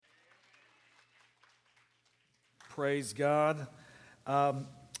Praise God.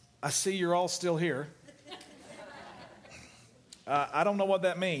 I see you're all still here. I don't know what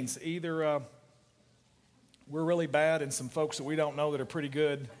that means. Either we're really bad and some folks that we don't know that are pretty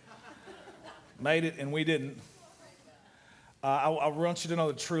good made it and we didn't. I want you to know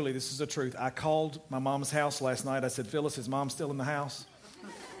that truly, this is the truth. I called my mom's house last night. I said, Phyllis, is mom still in the house?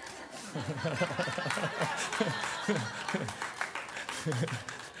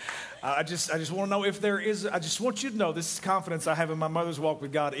 I just want to know if there is, I just want you to know, this is confidence I have in my mother's walk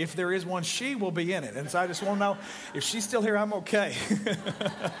with God. If there is one, she will be in it. And so I just want to know, if she's still here, I'm okay.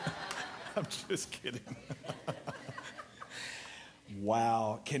 I'm just kidding.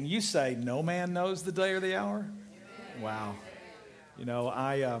 Wow. Can you say, no man knows the day or the hour? Wow. You know,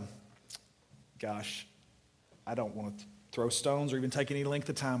 I don't want to throw stones or even take any length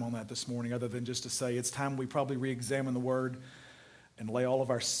of time on that this morning other than just to say it's time we probably re-examine the Word and lay all of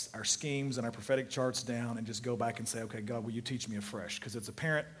our schemes and our prophetic charts down and just go back and say, okay, God, will you teach me afresh? Because it's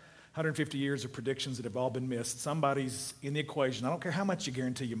apparent 150 years of predictions that have all been missed. Somebody's in the equation. I don't care how much you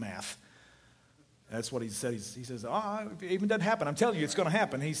guarantee you math. That's what he said. He says, it even doesn't happen. I'm telling you, it's going to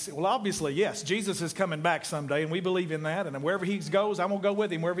happen. He said, well, obviously, yes, Jesus is coming back someday, and we believe in that. And wherever he goes, I'm going to go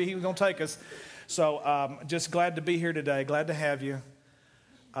with him, wherever he's going to take us. So just glad to be here today. Glad to have you.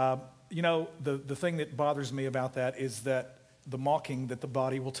 You know, the thing that bothers me about that is that the mocking that the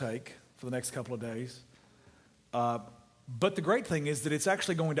body will take for the next couple of days. But the great thing is that it's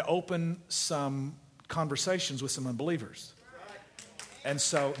actually going to open some conversations with some unbelievers. And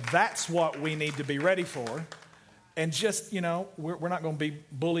so that's what we need to be ready for. And just, you know, we're not going to be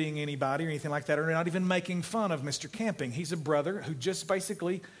bullying anybody or anything like that, or not even making fun of Mr. Camping. He's a brother who just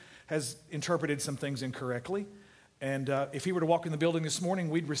basically has interpreted some things incorrectly. And if he were to walk in the building this morning,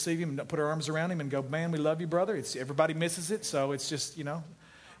 we'd receive him and put our arms around him and go, man, we love you, brother. Everybody misses it, so it's just, you know,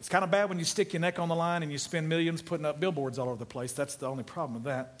 it's kind of bad when you stick your neck on the line and you spend millions putting up billboards all over the place. That's the only problem with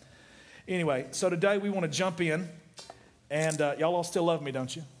that. Anyway, so today we want to jump in, and y'all all still love me,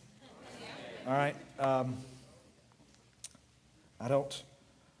 don't you? All right. Let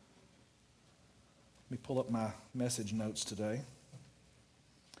me pull up my message notes today.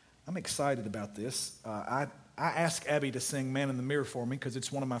 I'm excited about this. I asked Abby to sing Man in the Mirror for me because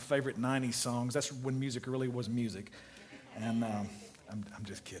it's one of my favorite 90s songs. That's when music really was music. And I'm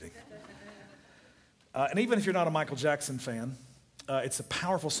just kidding. And even if you're not a Michael Jackson fan, it's a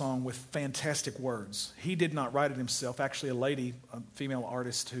powerful song with fantastic words. He did not write it himself. Actually, a lady, a female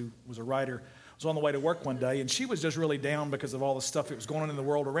artist who was a writer, was on the way to work one day, and she was just really down because of all the stuff that was going on in the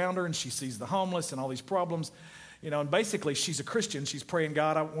world around her, and she sees the homeless and all these problems. You know, and basically she's a Christian. She's praying,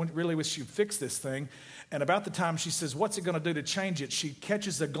 God, I really wish you'd fix this thing. And about the time she says, what's it going to do to change it? She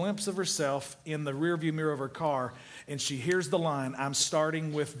catches a glimpse of herself in the rearview mirror of her car, and she hears the line, I'm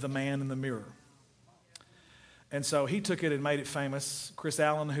starting with the man in the mirror. And so he took it and made it famous. Chris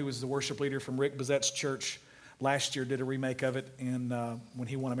Allen, who was the worship leader from Rick Bazzette's church last year, did a remake of it when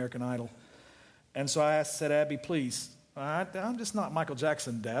he won American Idol. And so I said, Abby, please, I'm just not Michael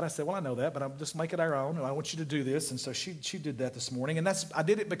Jackson, Dad. I said, well, I know that, but I'll just make it our own, and I want you to do this. And so she did that this morning. And I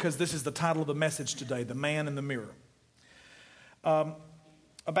did it because this is the title of the message today, The Man in the Mirror.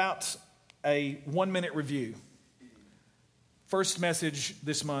 About a 1-minute review. First message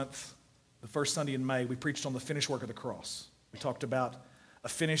this month, the first Sunday in May, we preached on the finished work of the cross. We talked about a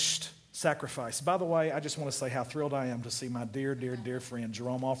finished sacrifice. By the way, I just want to say how thrilled I am to see my dear, dear, dear friend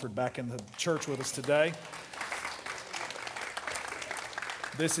Jerome Alford back in the church with us today.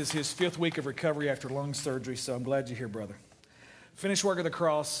 This is his 5th week of recovery after lung surgery, so I'm glad you're here, brother. Finished work of the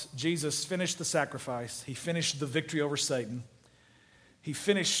cross. Jesus finished the sacrifice. He finished the victory over Satan. He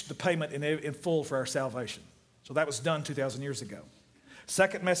finished the payment in full for our salvation. So that was done 2,000 years ago.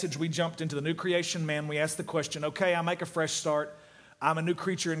 Second message, we jumped into the new creation man. We asked the question, okay, I make a fresh start. I'm a new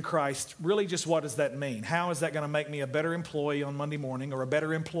creature in Christ. Really, just what does that mean? How is that going to make me a better employee on Monday morning, or a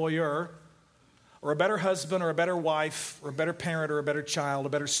better employer, or a better husband, or a better wife, or a better parent, or a better child, a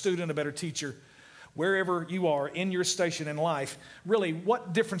better student, a better teacher, wherever you are in your station in life? Really,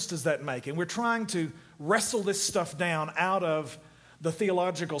 what difference does that make? And we're trying to wrestle this stuff down out of the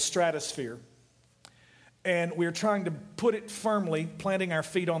theological stratosphere. And we're trying to put it firmly, planting our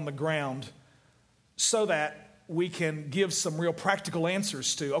feet on the ground so that we can give some real practical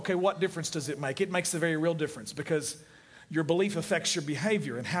answers to, okay, what difference does it make? It makes a very real difference because your belief affects your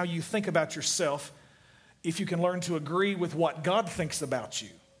behavior and how you think about yourself. If you can learn to agree with what God thinks about you,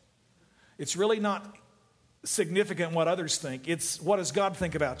 it's really not significant what others think. It's what does God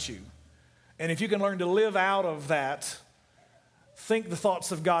think about you? And if you can learn to live out of that, think the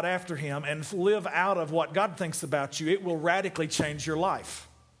thoughts of God after him, and live out of what God thinks about you, it will radically change your life.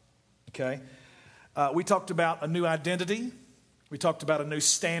 Okay? We talked about a new identity. We talked about a new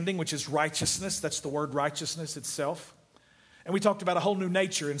standing, which is righteousness. That's the word righteousness itself. And we talked about a whole new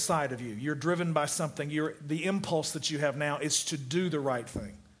nature inside of you. You're driven by something. The impulse that you have now is to do the right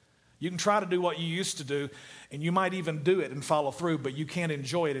thing. You can try to do what you used to do, and you might even do it and follow through, but you can't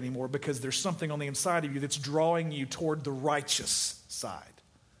enjoy it anymore because there's something on the inside of you that's drawing you toward the righteous side.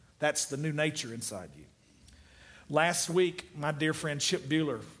 That's the new nature inside you. Last week, my dear friend Chip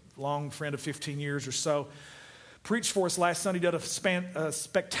Bueller, long friend of 15 years or so, preached for us last Sunday. He did a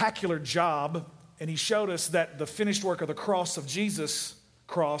spectacular job, and he showed us that the finished work of the cross of Jesus'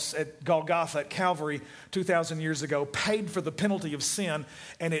 cross at Golgotha, at Calvary, 2,000 years ago, paid for the penalty of sin,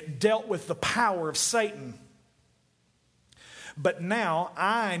 and it dealt with the power of Satan. But now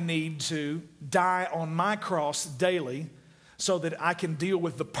I need to die on my cross daily so that I can deal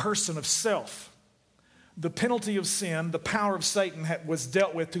with the person of self. The penalty of sin, the power of Satan was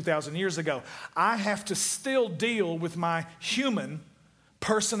dealt with 2,000 years ago. I have to still deal with my human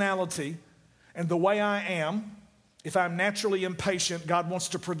personality and the way I am. If I'm naturally impatient, God wants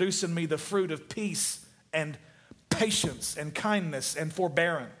to produce in me the fruit of peace and patience and kindness and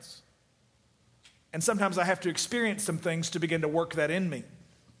forbearance. And sometimes I have to experience some things to begin to work that in me.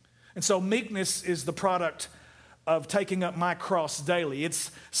 And so meekness is the product of taking up my cross daily. It's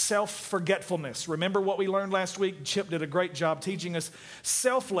self-forgetfulness. Remember what we learned last week? Chip did a great job teaching us.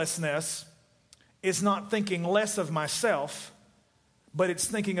 Selflessness is not thinking less of myself, but it's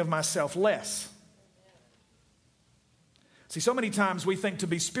thinking of myself less. See, so many times we think to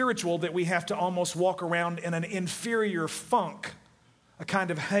be spiritual that we have to almost walk around in an inferior funk, a kind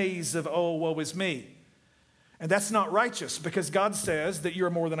of haze of, oh, woe is me. And that's not righteous because God says that you're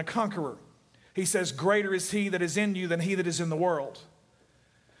more than a conqueror. He says, greater is he that is in you than he that is in the world.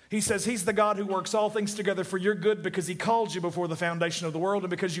 He says he's the God who works all things together for your good because he called you before the foundation of the world, and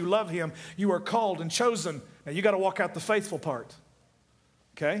because you love him, you are called and chosen. Now you got to walk out the faithful part.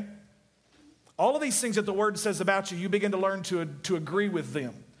 Okay? All of these things that the Word says about you, you begin to learn to agree with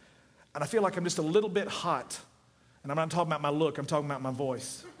them. And I feel like I'm just a little bit hot. And I'm not talking about my look, I'm talking about my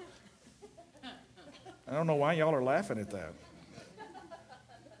voice. I don't know why y'all are laughing at that.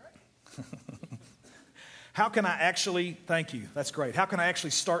 How can I actually, thank you, that's great. How can I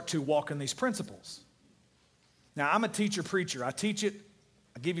actually start to walk in these principles? Now, I'm a teacher-preacher. I teach it,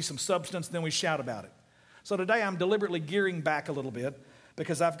 I give you some substance, then we shout about it. So today I'm deliberately gearing back a little bit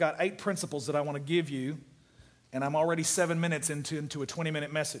because I've got 8 principles that I want to give you, and I'm already 7 minutes into a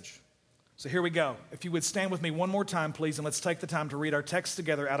 20-minute message. So here we go. If you would stand with me one more time, please, and let's take the time to read our text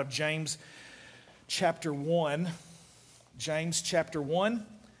together out of James chapter 1. James chapter 1.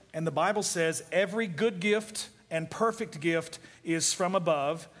 And the Bible says, every good gift and perfect gift is from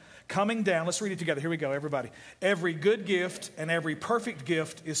above, coming down. Let's read it together. Here we go, everybody. Every good gift and every perfect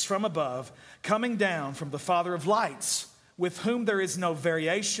gift is from above, coming down from the Father of lights, with whom there is no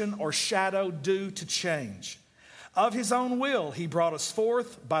variation or shadow due to change. Of his own will, he brought us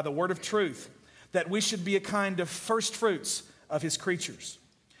forth by the word of truth, that we should be a kind of first fruits of his creatures.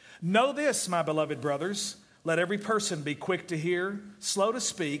 Know this, my beloved brothers, let every person be quick to hear, slow to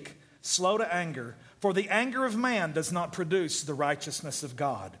speak, slow to anger, for the anger of man does not produce the righteousness of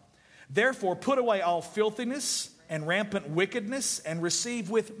God. Therefore, put away all filthiness and rampant wickedness, and receive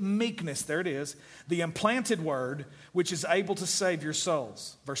with meekness, there it is, the implanted word, which is able to save your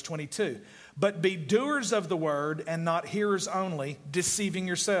souls. Verse 22, but be doers of the word and not hearers only, deceiving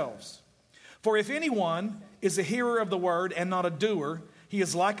yourselves. For if anyone is a hearer of the word and not a doer, he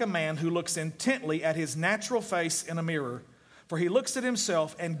is like a man who looks intently at his natural face in a mirror. For he looks at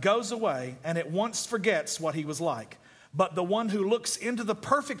himself and goes away and at once forgets what he was like. But the one who looks into the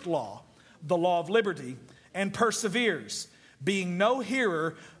perfect law, the law of liberty, and perseveres, being no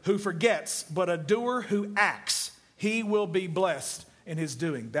hearer who forgets, but a doer who acts, he will be blessed in his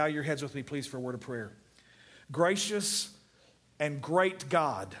doing. Bow your heads with me, please, for a word of prayer. Gracious and great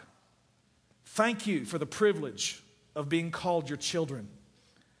God, thank you for the privilege of being called your children.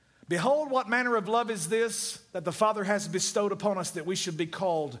 Behold, what manner of love is this that the Father has bestowed upon us, that we should be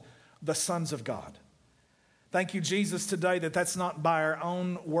called the sons of God. Thank you, Jesus, today that that's not by our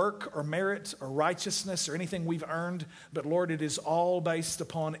own work or merit or righteousness or anything we've earned, but Lord, it is all based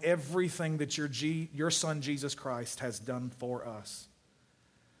upon everything that your Son, Jesus Christ, has done for us.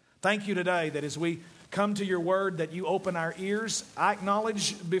 Thank you today that as we come to your word, that you open our ears. I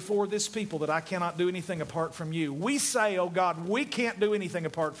acknowledge before this people that I cannot do anything apart from you. We say, oh God, we can't do anything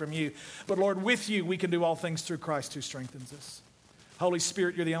apart from you. But Lord, with you, we can do all things through Christ who strengthens us. Holy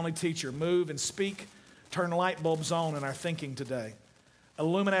Spirit, you're the only teacher. Move and speak. Turn light bulbs on in our thinking today.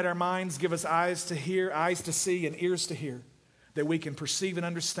 Illuminate our minds. Give us eyes to hear, eyes to see, and ears to hear, that we can perceive and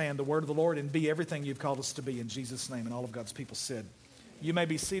understand the word of the Lord and be everything you've called us to be in Jesus' name. And all of God's people said. You may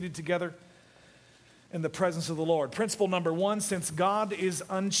be seated together in the presence of the Lord. Principle number 1, since God is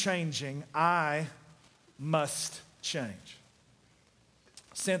unchanging, I must change.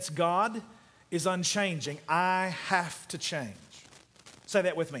 Since God is unchanging, I have to change. Say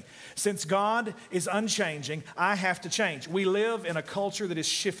that with me. Since God is unchanging, I have to change. We live in a culture that is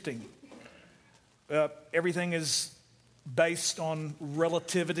shifting. Everything is based on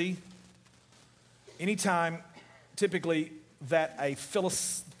relativity. Anytime, typically, that a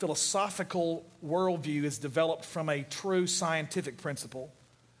philosophical worldview is developed from a true scientific principle,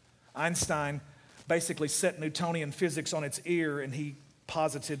 Einstein basically set Newtonian physics on its ear, and he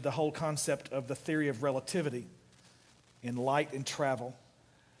posited the whole concept of the theory of relativity in light and travel.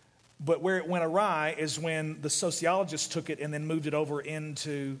 But where it went awry is when the sociologists took it and then moved it over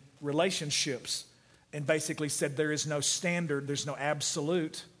into relationships and basically said there is no standard, there's no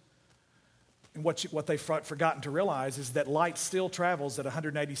absolute. And what they've forgotten to realize is that light still travels at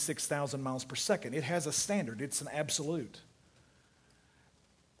 186,000 miles per second. It has a standard. It's an absolute.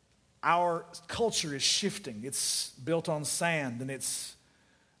 Our culture is shifting. It's built on sand, and it's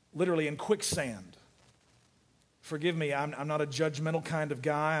literally in quicksand. Forgive me, I'm not a judgmental kind of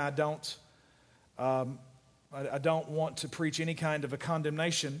guy. I don't want to preach any kind of a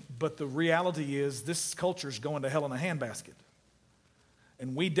condemnation, but the reality is this culture is going to hell in a handbasket.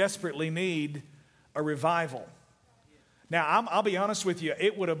 And we desperately need a revival. Now, I'll be honest with you.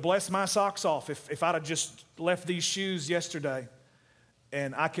 It would have blessed my socks off if I'd have just left these shoes yesterday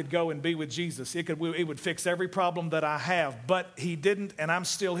and I could go and be with Jesus. It would fix every problem that I have. But he didn't, and I'm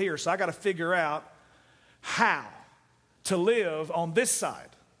still here. So I got to figure out how to live on this side.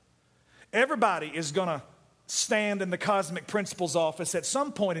 Everybody is going to stand in the Cosmic Principles office at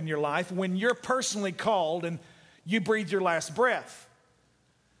some point in your life when you're personally called and you breathe your last breath.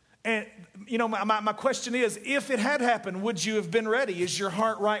 And, you know, my question is, if it had happened, would you have been ready? Is your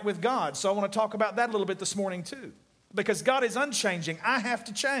heart right with God? So I want to talk about that a little bit this morning too. Because God is unchanging. I have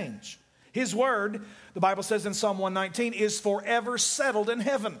to change. His word, the Bible says in Psalm 119, is forever settled in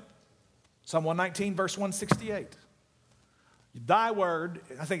heaven. Psalm 119, verse 168. Thy word,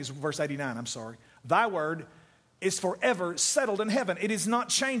 I think it's verse 89, I'm sorry. Thy word is forever settled in heaven. It is not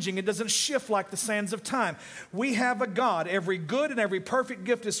changing. It doesn't shift like the sands of time. We have a God. Every good and every perfect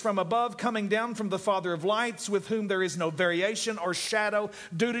gift is from above, coming down from the Father of lights, with whom there is no variation or shadow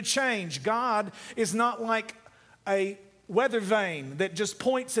due to change. God is not like a weather vane that just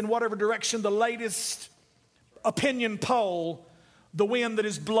points in whatever direction the latest opinion poll, the wind that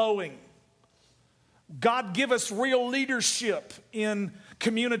is blowing. God give us real leadership in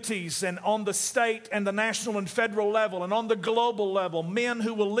communities and on the state and the national and federal level and on the global level. Men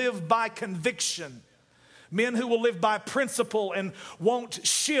who will live by conviction. Men who will live by principle and won't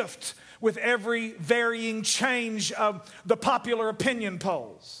shift with every varying change of the popular opinion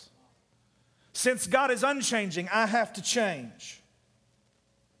polls. Since God is unchanging, I have to change.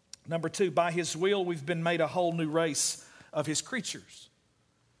 Number 2, by His will, we've been made a whole new race of His creatures.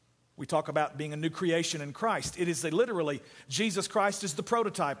 We talk about being a new creation in Christ. It is literally, Jesus Christ is the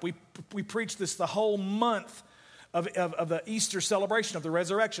prototype. We preach this the whole month of the Easter celebration of the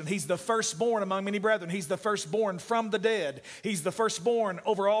resurrection. He's the firstborn among many brethren. He's the firstborn from the dead. He's the firstborn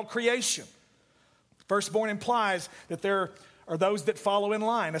over all creation. Firstborn implies that there are those that follow in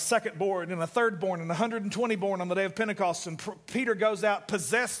line, a secondborn and a thirdborn and 120 born on the day of Pentecost. And Peter goes out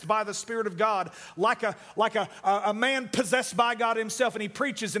possessed by the Spirit of God like a man possessed by God himself, and he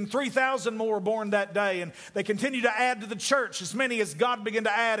preaches, and 3,000 more were born that day. And they continue to add to the church, as many as God began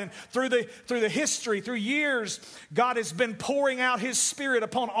to add. And through the history, through years, God has been pouring out His Spirit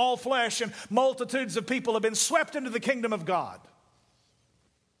upon all flesh, and multitudes of people have been swept into the kingdom of God.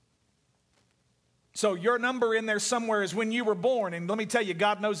 So your number in there somewhere is when you were born. And let me tell you,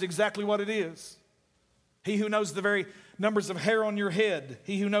 God knows exactly what it is. He who knows the very numbers of hair on your head.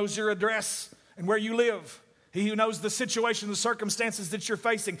 He who knows your address and where you live. He who knows the situation, the circumstances that you're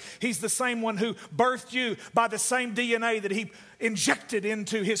facing. He's the same one who birthed you by the same DNA that He injected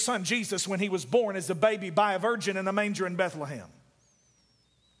into His Son Jesus when He was born as a baby by a virgin in a manger in Bethlehem.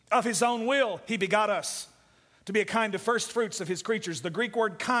 Of His own will, He begot us to be a kind of first fruits of His creatures. The Greek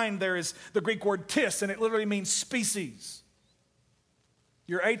word kind there is the Greek word tis, and it literally means species.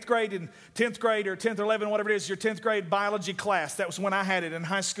 Your 8th grade and 10th grade or 10th or 11th, whatever it is, your 10th grade biology class, that was when I had it in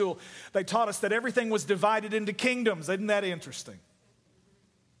high school. They taught us that everything was divided into kingdoms. Isn't that interesting?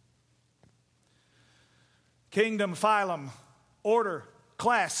 Kingdom, phylum, order,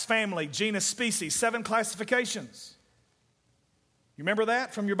 class, family, genus, species, 7 classifications. You remember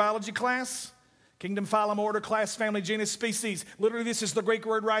that from your biology class? Kingdom, phylum, order, class, family, genus, species. Literally, this is the Greek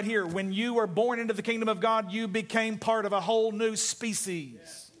word right here. When you were born into the kingdom of God, you became part of a whole new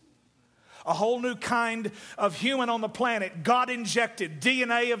species. A whole new kind of human on the planet. God injected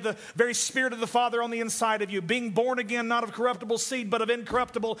DNA of the very Spirit of the Father on the inside of you. Being born again, not of corruptible seed, but of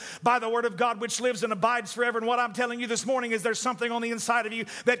incorruptible by the word of God, which lives and abides forever. And what I'm telling you this morning is there's something on the inside of you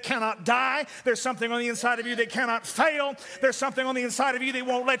that cannot die. There's something on the inside of you that cannot fail. There's something on the inside of you that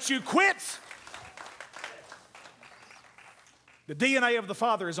won't let you quit. The DNA of the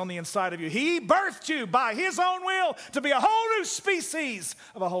Father is on the inside of you. He birthed you by His own will to be a whole new species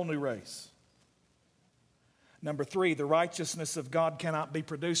of a whole new race. Number 3, the righteousness of God cannot be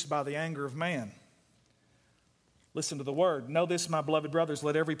produced by the anger of man. Listen to the word. Know this, my beloved brothers,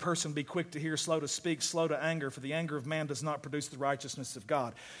 let every person be quick to hear, slow to speak, slow to anger, for the anger of man does not produce the righteousness of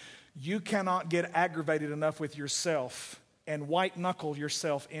God. You cannot get aggravated enough with yourself and white-knuckle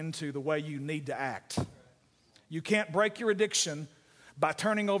yourself into the way you need to act. You can't break your addiction by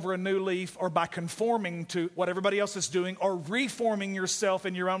turning over a new leaf or by conforming to what everybody else is doing or reforming yourself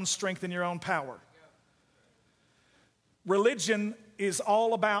in your own strength and your own power. Religion is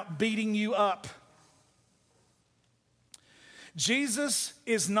all about beating you up. Jesus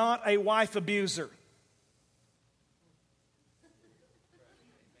is not a wife abuser.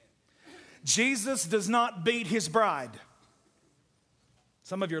 Jesus does not beat His bride.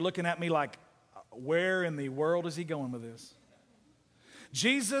 Some of you are looking at me like, where in the world is he going with this?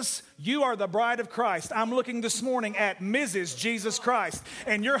 Jesus, you are the bride of Christ. I'm looking this morning at Mrs. Jesus Christ.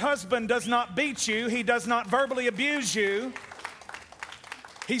 And your husband does not beat you. He does not verbally abuse you.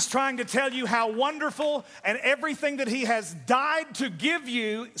 He's trying to tell you how wonderful and everything that He has died to give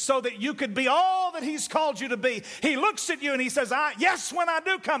you so that you could be all that He's called you to be. He looks at you and He says, yes, when I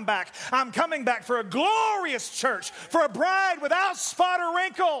do come back, I'm coming back for a glorious church, for a bride without spot or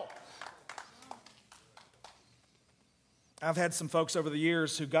wrinkle. I've had some folks over the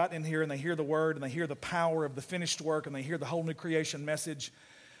years who got in here and they hear the word and they hear the power of the finished work and they hear the whole new creation message,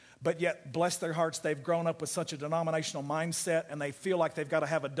 but yet, bless their hearts, they've grown up with such a denominational mindset and they feel like they've got to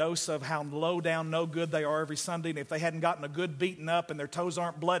have a dose of how low down, no good they are every Sunday. And if they hadn't gotten a good beaten up and their toes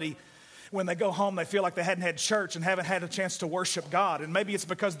aren't bloody, when they go home, they feel like they hadn't had church and haven't had a chance to worship God. And maybe it's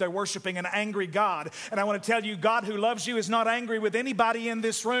because they're worshiping an angry God. And I want to tell you, God who loves you is not angry with anybody in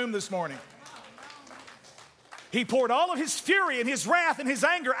this room this morning. He poured all of His fury and His wrath and His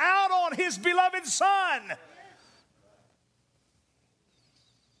anger out on His beloved Son.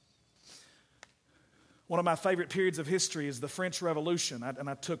 One of my favorite periods of history is the French Revolution, and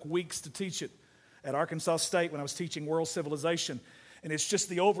I took weeks to teach it at Arkansas State when I was teaching world civilization. And it's just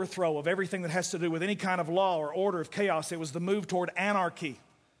the overthrow of everything that has to do with any kind of law or order of chaos. It was the move toward anarchy.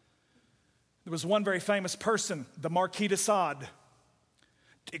 There was one very famous person, the Marquis de Sade,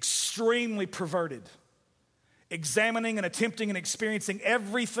 extremely perverted, examining and attempting and experiencing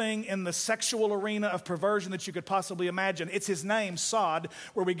everything in the sexual arena of perversion that you could possibly imagine. It's his name, Sade,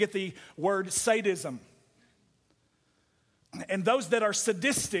 where we get the word sadism. And those that are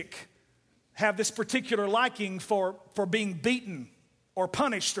sadistic have this particular liking for being beaten or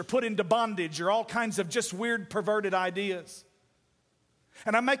punished or put into bondage or all kinds of just weird, perverted ideas.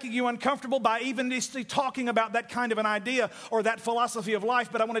 And I'm making you uncomfortable by even just talking about that kind of an idea or that philosophy of life,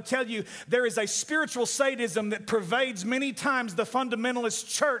 but I want to tell you there is a spiritual sadism that pervades many times the fundamentalist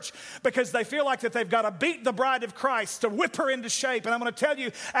church because they feel like that they've got to beat the bride of Christ to whip her into shape. And I'm going to tell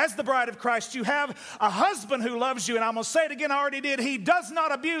you, as the bride of Christ, you have a husband who loves you, and I'm going to say it again, I already did. He does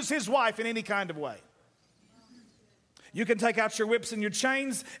not abuse his wife in any kind of way. You can take out your whips and your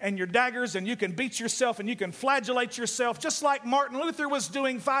chains and your daggers and you can beat yourself and you can flagellate yourself just like Martin Luther was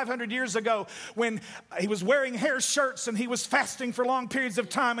doing 500 years ago when he was wearing hair shirts and he was fasting for long periods of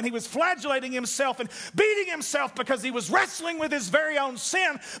time and he was flagellating himself and beating himself because he was wrestling with his very own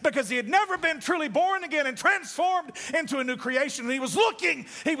sin because he had never been truly born again and transformed into a new creation. And he was looking,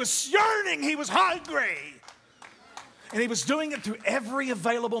 he was yearning, he was hungry. And he was doing it through every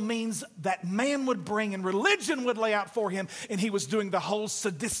available means that man would bring and religion would lay out for him. And he was doing the whole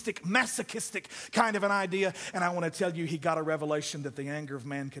sadistic, masochistic kind of an idea. And I want to tell you, he got a revelation that the anger of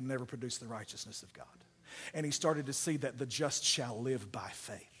man can never produce the righteousness of God. And he started to see that the just shall live by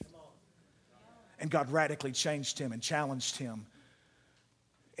faith. And God radically changed him and challenged him.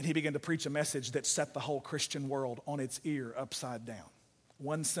 And he began to preach a message that set the whole Christian world on its ear upside down.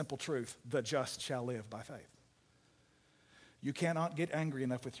 One simple truth, the just shall live by faith. You cannot get angry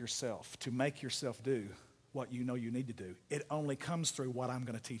enough with yourself to make yourself do what you know you need to do. It only comes through what I'm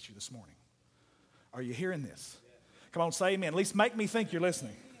going to teach you this morning. Are you hearing this? Come on, say amen. At least make me think you're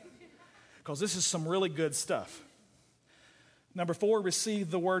listening. Because this is some really good stuff. Number 4, receive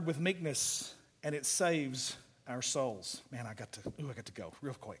the word with meekness and it saves our souls. Man, I got to go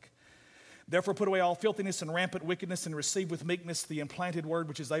real quick. Therefore, put away all filthiness and rampant wickedness and receive with meekness the implanted word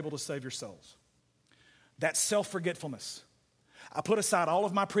which is able to save your souls. That's self-forgetfulness. I put aside all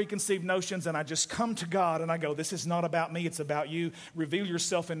of my preconceived notions and I just come to God and I go, this is not about me, it's about you. Reveal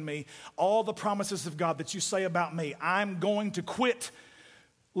yourself in me. All the promises of God that you say about me, I'm going to quit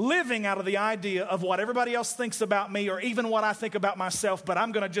living out of the idea of what everybody else thinks about me or even what I think about myself, but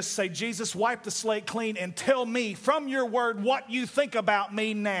I'm going to just say, Jesus, wipe the slate clean and tell me from your word what you think about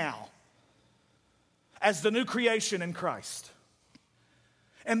me now as the new creation in Christ.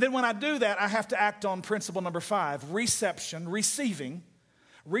 And then when I do that, I have to act on principle number 5, reception, receiving.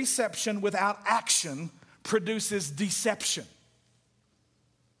 Reception without action produces deception.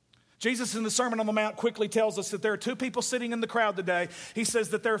 Jesus in the Sermon on the Mount quickly tells us that there are two people sitting in the crowd today. He says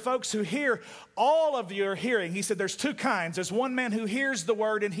that there are folks who hear, all of you are hearing. He said there's two kinds. There's one man who hears the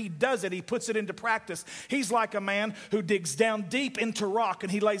word and he does it. He puts it into practice. He's like a man who digs down deep into rock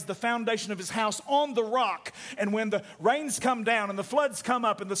and he lays the foundation of his house on the rock. And when the rains come down and the floods come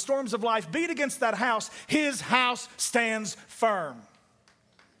up and the storms of life beat against that house, his house stands firm.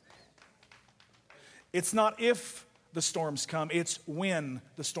 It's not if the storms come, it's when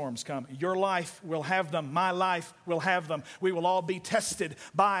the storms come. Your life will have them. My life will have them. We will all be tested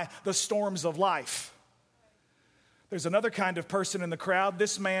by the storms of life. There's another kind of person in the crowd.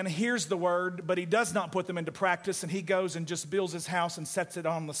 This man hears the word, but he does not put them into practice, and he goes and just builds his house and sets it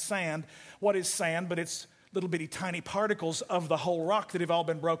on the sand. What is sand? But it's little bitty tiny particles of the whole rock that have all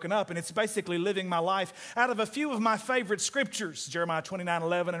been broken up. And it's basically living my life out of a few of my favorite scriptures, Jeremiah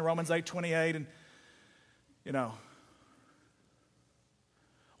 29:11 and Romans 8:28, and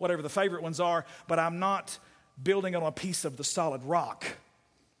whatever the favorite ones are, but I'm not building on a piece of the solid rock.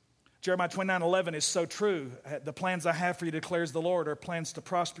 Jeremiah 29:11 is so true. The plans I have for you, declares the Lord, are plans to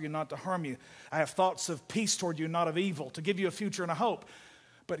prosper you, not to harm you. I have thoughts of peace toward you, not of evil, to give you a future and a hope.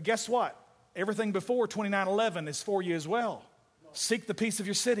 But guess what? Everything before 29:11 is for you as well. Seek the peace of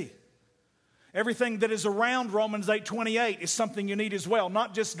your city. Everything that is around Romans 8:28 is something you need as well.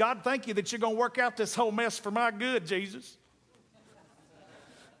 Not just, God, thank you that you're going to work out this whole mess for my good, Jesus.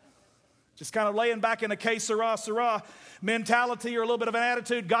 Just kind of laying back in a que sera, sera mentality or a little bit of an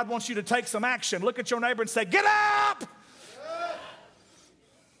attitude. God wants you to take some action. Look at your neighbor and say, get up!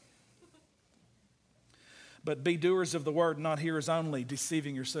 But be doers of the word, not hearers only,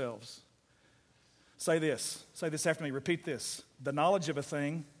 deceiving yourselves. Say this after me, repeat this. The knowledge of a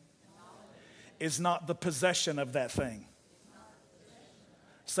thing is not the possession of that thing.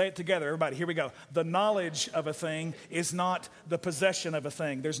 Say it together, everybody. Here we go. The knowledge of a thing is not the possession of a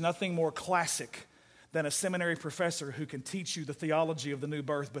thing. There's nothing more classic than a seminary professor who can teach you the theology of the new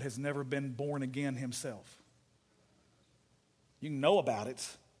birth but has never been born again himself. You can know about it,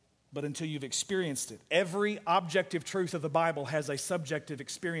 but until you've experienced it. Every objective truth of the Bible has a subjective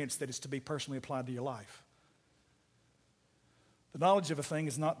experience that is to be personally applied to your life. The knowledge of a thing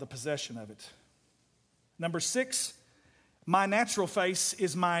is not the possession of it. Number 6, my natural face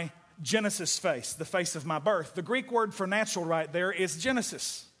is my Genesis face, the face of my birth. The Greek word for natural right there is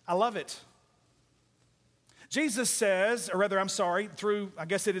Genesis. I love it. Jesus says, through, I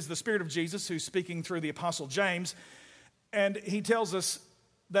guess it is the Spirit of Jesus who's speaking through the Apostle James, and he tells us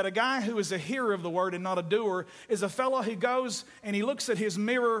that a guy who is a hearer of the word and not a doer is a fellow who goes and he looks at his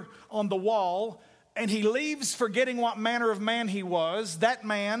mirror on the wall and he leaves forgetting what manner of man he was. That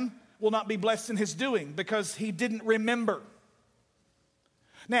man will not be blessed in his doing because he didn't remember.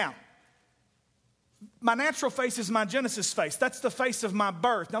 Now, my natural face is my Genesis face. That's the face of my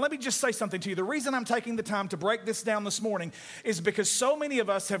birth. Now, let me just say something to you. The reason I'm taking the time to break this down this morning is because so many of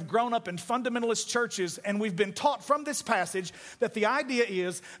us have grown up in fundamentalist churches and we've been taught from this passage that the idea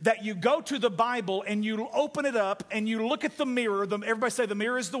is that you go to the Bible and you open it up and you look at the mirror. Everybody say the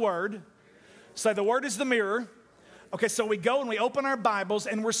mirror is the word. Say the word is the mirror. Okay, so we go and we open our Bibles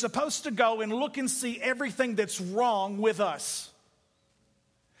and we're supposed to go and look and see everything that's wrong with us.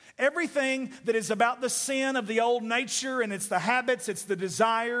 Everything that is about the sin of the old nature, and it's the habits, it's the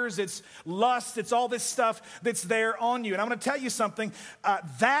desires, it's lust, it's all this stuff that's there on you. And I'm going to tell you something,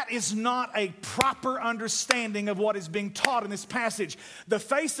 that is not a proper understanding of what is being taught in this passage. The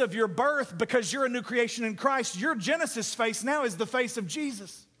face of your birth, because you're a new creation in Christ, your Genesis face now is the face of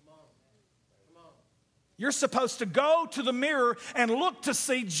Jesus. You're supposed to go to the mirror and look to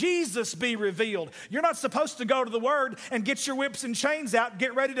see Jesus be revealed. You're not supposed to go to the Word and get your whips and chains out,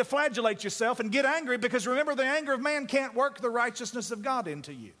 get ready to flagellate yourself and get angry, because remember, the anger of man can't work the righteousness of God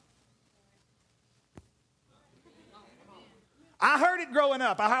into you. I heard it growing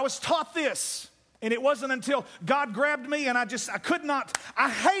up. I was taught this. And it wasn't until God grabbed me and I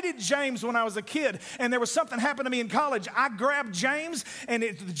hated James when I was a kid. And there was something happened to me in college. I grabbed James, and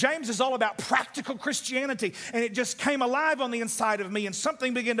James is all about practical Christianity. And it just came alive on the inside of me, and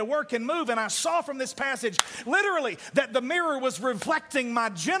something began to work and move. And I saw from this passage, literally, that the mirror was reflecting my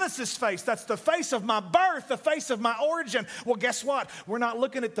Genesis face. That's the face of my birth, the face of my origin. Well, guess what? We're not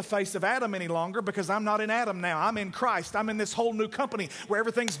looking at the face of Adam any longer, because I'm not in Adam now. I'm in Christ. I'm in this whole new company where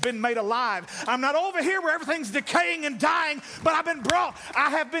everything's been made alive. I'm not over here where everything's decaying and dying, but I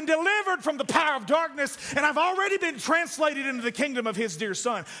have been delivered from the power of darkness, and I've already been translated into the kingdom of his dear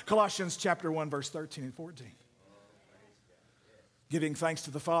Son. Colossians chapter 1, verse 13 and 14. Giving thanks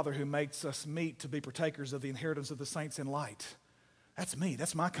to the Father who makes us meet to be partakers of the inheritance of the saints in light. That's me.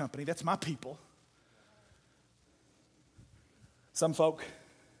 That's my company. That's my people. Some folk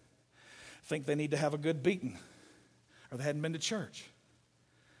think they need to have a good beating, or they hadn't been to church.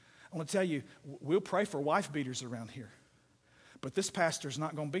 I want to tell you, we'll pray for wife beaters around here, but this pastor's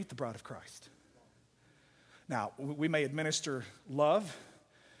not going to beat the bride of Christ. Now, we may administer love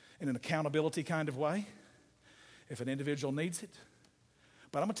in an accountability kind of way if an individual needs it.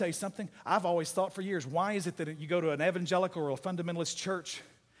 But I'm going to tell you something. I've always thought for years, why is it that you go to an evangelical or a fundamentalist church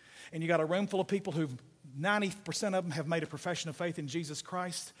and you got a room full of people who 90% of them have made a profession of faith in Jesus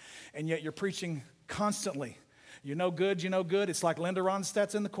Christ, and yet you're preaching constantly, you know good, you know good. It's like Linda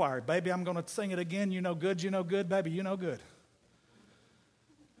Ronstadt's in the choir. Baby, I'm going to sing it again. You know good, baby, you know good.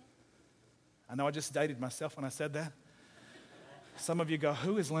 I know I just dated myself when I said that. Some of you go,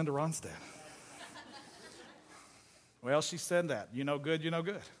 who is Linda Ronstadt? Well, she said that. You know good, you know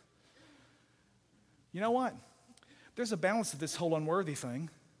good. You know what? There's a balance to this whole unworthy thing.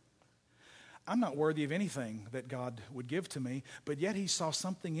 I'm not worthy of anything that God would give to me, but yet he saw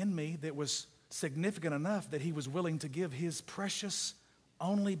something in me that was significant enough that he was willing to give his precious,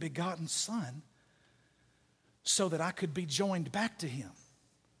 only begotten Son so that I could be joined back to him.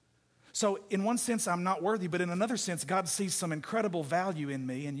 So in one sense, I'm not worthy, but in another sense, God sees some incredible value in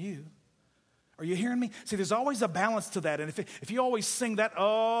me and you. Are you hearing me? See, there's always a balance to that. And if you always sing that,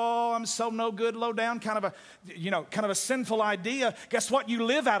 oh, I'm so no good, low down, kind of a sinful idea, guess what? You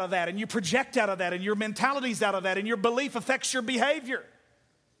live out of that, and you project out of that, and your mentality's out of that, and your belief affects your behavior.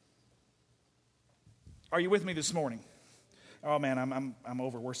 Are you with me this morning? Oh man, I'm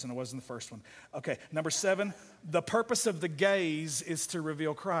over worse than I was in the first one. Okay, number 7, the purpose of the gaze is to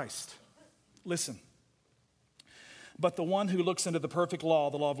reveal Christ. Listen. But the one who looks into the perfect law,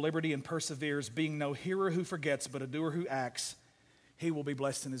 the law of liberty, and perseveres, being no hearer who forgets, but a doer who acts, he will be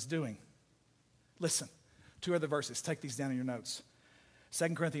blessed in his doing. Listen, 2 other verses. Take these down in your notes.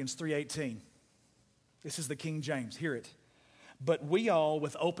 2 Corinthians 3:18. This is the King James. Hear it. But we all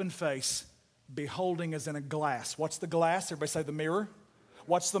with open face, beholding as in a glass. What's the glass? Everybody say the mirror.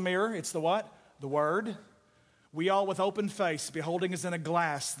 What's the mirror? It's the what? The Word. We all with open face, beholding as in a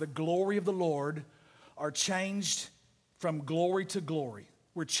glass, the glory of the Lord, are changed from glory to glory.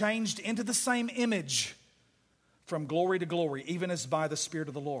 We're changed into the same image from glory to glory, even as by the Spirit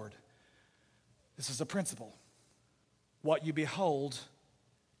of the Lord. This is a principle. What you behold,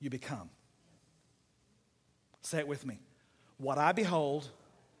 you become. Say it with me. What I behold,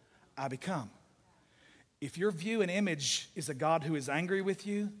 I become. If your view and image is a God who is angry with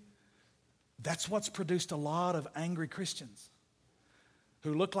you, that's what's produced a lot of angry Christians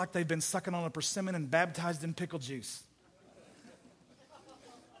who look like they've been sucking on a persimmon and baptized in pickle juice.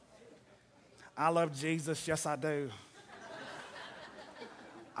 I love Jesus, yes I do.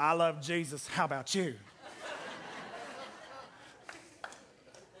 I love Jesus, how about you?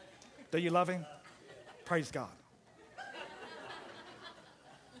 Do you love him? Praise God.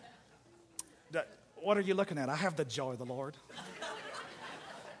 What are you looking at? I have the joy of the Lord.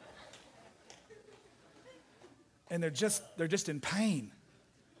 And they're just in pain.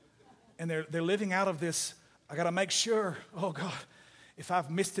 And they're living out of this, I got to make sure, oh God, if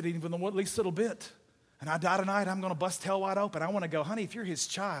I've missed it even the least little bit, and I die tonight, I'm going to bust hell wide open. I want to go, honey, if you're his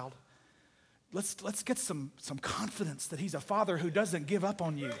child, let's get some confidence that he's a father who doesn't give up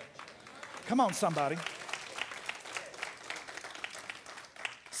on you. Come on, somebody.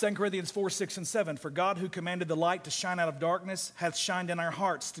 2 Corinthians 4:6 and 7. For God who commanded the light to shine out of darkness hath shined in our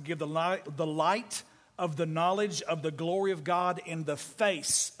hearts to give the light of the knowledge of the glory of God in the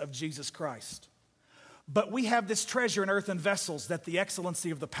face of Jesus Christ. But we have this treasure in earthen vessels, that the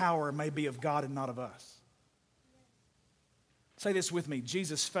excellency of the power may be of God and not of us. Say this with me.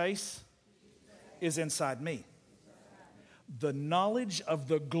 Jesus' face is inside me. The knowledge of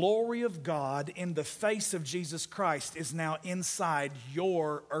the glory of God in the face of Jesus Christ is now inside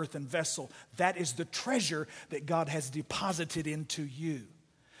your earthen vessel. That is the treasure that God has deposited into you.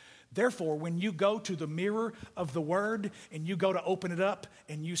 Therefore, when you go to the mirror of the Word and you go to open it up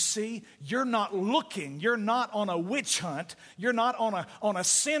and you see, you're not looking, you're not on a witch hunt, you're not on a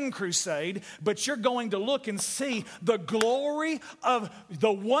sin crusade, but you're going to look and see the glory of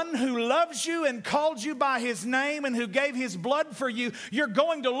the one who loves you and called you by His name and who gave His blood for you. You're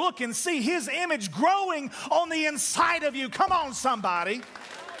going to look and see His image growing on the inside of you. Come on, somebody.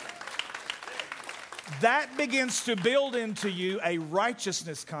 That begins to build into you a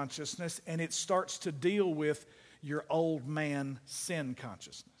righteousness consciousness, and it starts to deal with your old man sin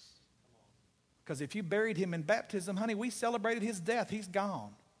consciousness. Because if you buried Him in baptism, honey, we celebrated His death. He's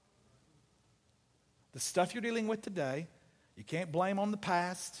gone. The stuff you're dealing with today, you can't blame on the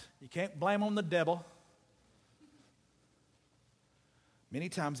past. You can't blame on the devil. Many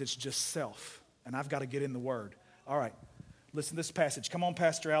times it's just self, and I've got to get in the Word. All right. Listen to this passage. Come on,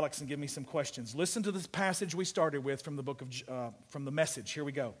 Pastor Alex, and give me some questions. Listen to this passage we started with from the book of from the Message. Here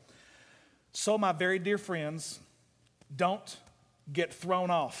we go. So, my very dear friends, don't get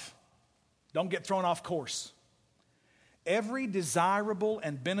thrown off. Don't get thrown off course. Every desirable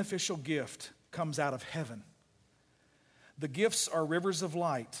and beneficial gift comes out of heaven. The gifts are rivers of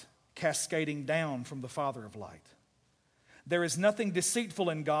light cascading down from the Father of light. There is nothing deceitful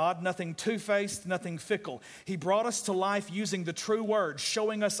in God, nothing two-faced, nothing fickle. He brought us to life using the true word,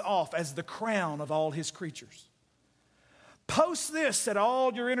 showing us off as the crown of all His creatures. Post this at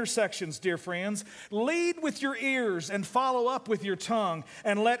all your intersections, dear friends. Lead with your ears and follow up with your tongue,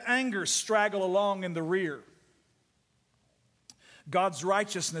 and let anger straggle along in the rear. God's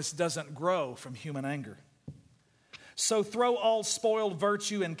righteousness doesn't grow from human anger. So throw all spoiled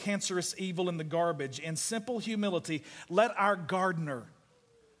virtue and cancerous evil in the garbage. In simple humility, let our gardener,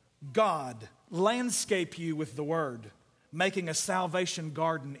 God, landscape you with the word, making a salvation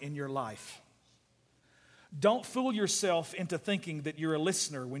garden in your life. Don't fool yourself into thinking that you're a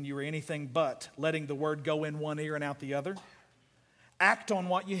listener when you are anything but letting the word go in one ear and out the other. Act on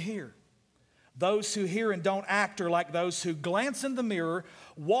what you hear. Those who hear and don't act are like those who glance in the mirror,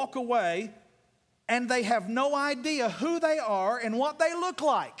 walk away, and they have no idea who they are and what they look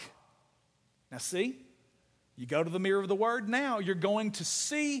like. Now see, you go to the mirror of the Word now, you're going to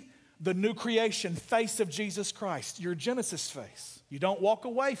see the new creation face of Jesus Christ, your Genesis face. You don't walk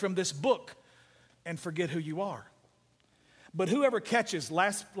away from this book and forget who you are. But whoever catches,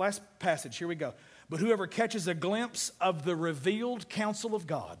 last passage, here we go. But whoever catches a glimpse of the revealed counsel of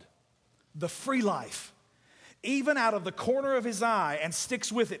God, the free life, even out of the corner of his eye, and sticks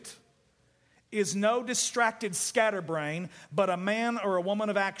with it, is no distracted scatterbrain, but a man or a woman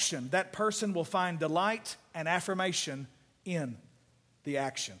of action. That person will find delight and affirmation in the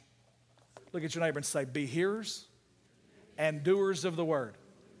action. Look at your neighbor and say, be hearers and doers of the word.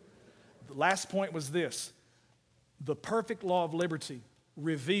 The last point was this: the perfect law of liberty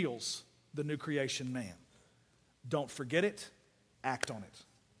reveals the new creation man. Don't forget it, act on it.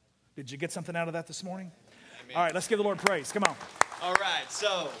 Did you get something out of that this morning? Amen. All right, let's give the Lord praise. Come on. All right,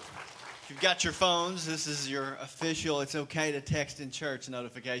 so if you've got your phones, this is your official, it's okay to text in church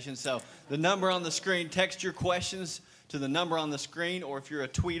notification. So the number on the screen, text your questions to the number on the screen, or if you're a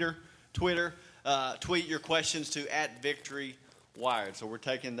tweet your questions to @VictoryWired. So we're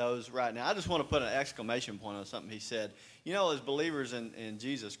taking those right now. I just want to put an exclamation point on something he said. You know, as believers in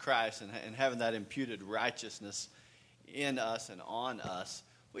Jesus Christ and having that imputed righteousness in us and on us,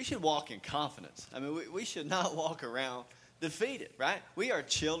 we should walk in confidence. I mean, we should not walk around defeated, right? We are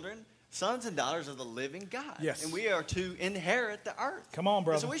children, sons and daughters of the living God. Yes. And we are to inherit the earth. Come on,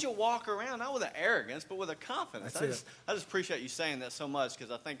 brother. And so we should walk around, not with an arrogance, but with a confidence. That's I just appreciate you saying that so much,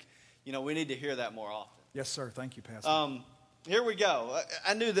 because I think, we need to hear that more often. Yes, sir. Thank you, Pastor. Here we go.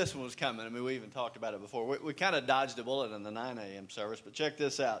 I knew this one was coming. I mean, we even talked about it before. We kind of dodged a bullet in the 9 a.m. service, but check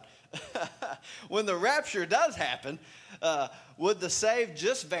this out. When the rapture does happen, would the saved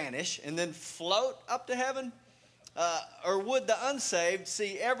just vanish and then float up to heaven? Or would the unsaved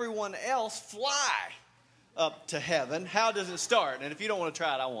see everyone else fly up to heaven? How does it start? And if you don't want to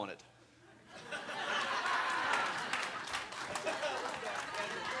try it, I want it.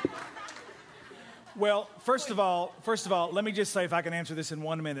 Well, first of all, let me just say, if I can answer this in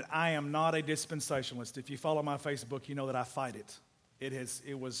 1 minute, I am not a dispensationalist. If you follow my Facebook, you know that I fight it.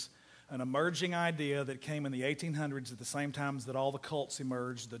 It was an emerging idea that came in the 1800s at the same time that all the cults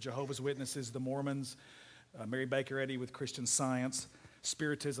emerged, the Jehovah's Witnesses, the Mormons, Mary Baker Eddy with Christian Science,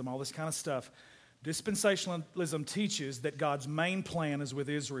 Spiritism, all this kind of stuff. Dispensationalism teaches that God's main plan is with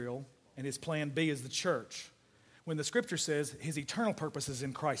Israel and his plan B is the church, when the scripture says his eternal purpose is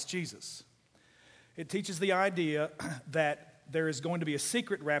in Christ Jesus. It teaches the idea that there is going to be a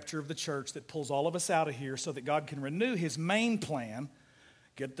secret rapture of the church that pulls all of us out of here so that God can renew his main plan,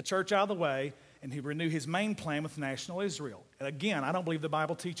 get the church out of the way, and he'd renew his main plan with national Israel. And again, I don't believe the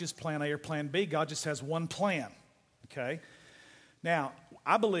Bible teaches plan A or plan B. God just has one plan, okay? Now,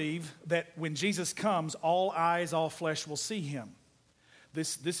 I believe that when Jesus comes, all eyes, all flesh will see him.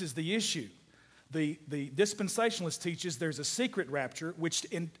 This is the issue. The dispensationalist teaches there's a secret rapture,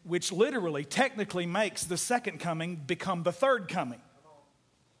 which literally, technically makes the second coming become the third coming,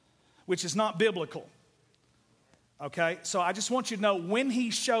 which is not biblical. Okay, so I just want you to know when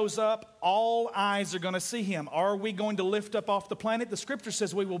he shows up, all eyes are going to see him. Are we going to lift up off the planet? The scripture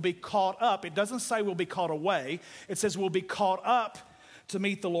says we will be caught up. It doesn't say we'll be caught away. It says we'll be caught up to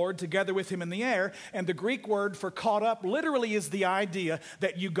meet the Lord together with him in the air. And the Greek word for caught up literally is the idea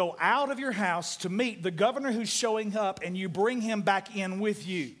that you go out of your house to meet the governor who's showing up and you bring him back in with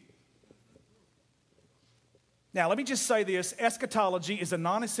you. Now, let me just say this. Eschatology is a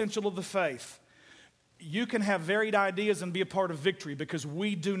non-essential of the faith. You can have varied ideas and be a part of victory because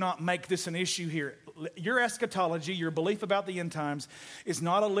we do not make this an issue here. Your eschatology, your belief about the end times, is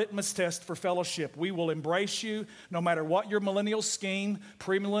not a litmus test for fellowship. We will embrace you no matter what your millennial scheme,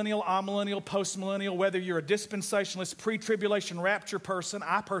 premillennial, amillennial, postmillennial, whether you're a dispensationalist, pre-tribulation rapture person.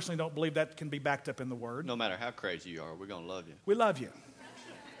 I personally don't believe that can be backed up in the Word. No matter how crazy you are, we're going to love you. We love you.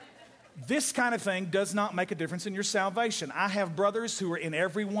 This kind of thing does not make a difference in your salvation. I have brothers who are in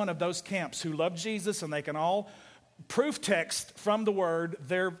every one of those camps who love Jesus, and they can all proof text from the Word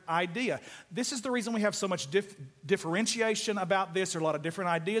their idea. This is the reason we have so much differentiation about this. There are a lot of different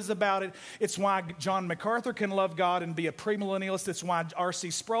ideas about it. It's why John MacArthur can love God and be a premillennialist. It's why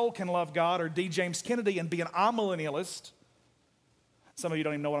R.C. Sproul can love God, or D. James Kennedy and be an amillennialist. Some of you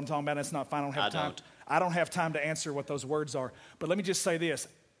don't even know what I'm talking about. It's not fine. I don't have time. I don't have time to answer what those words are. But let me just say this.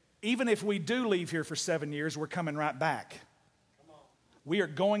 Even if we do leave here for 7 years, we're coming right back. We are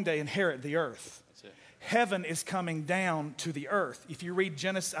going to inherit the earth. Heaven is coming down to the earth. If you read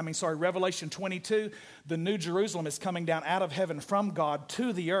Revelation 22, the New Jerusalem is coming down out of heaven from God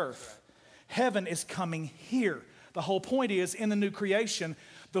to the earth. Heaven is coming here. The whole point is, in the new creation,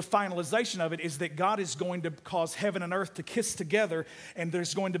 the finalization of it is that God is going to cause heaven and earth to kiss together, and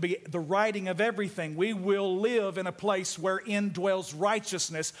there's going to be the righting of everything. We will live in a place wherein dwells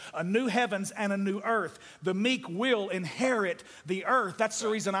righteousness, a new heavens and a new earth. The meek will inherit the earth. That's the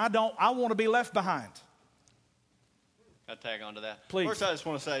reason I want to be left behind. I'll tag on to that. Please. First, I just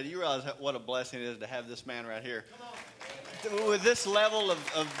want to say, do you realize what a blessing it is to have this man right here? With this level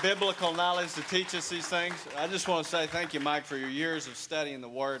of biblical knowledge to teach us these things, I just want to say thank you, Mike, for your years of studying the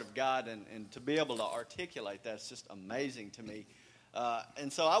Word of God, and to be able to articulate that's just amazing to me.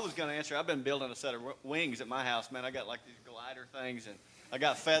 And so I was going to answer, I've been building a set of wings at my house, man. I got like these glider things, and I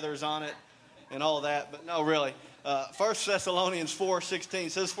got feathers on it and all that, but no, really. 1 Thessalonians 4:16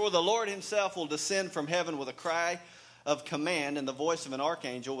 says, "For the Lord himself will descend from heaven with a cry of command and the voice of an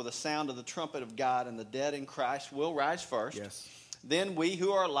archangel, with a sound of the trumpet of God, and the dead in Christ will rise first. Yes. Then we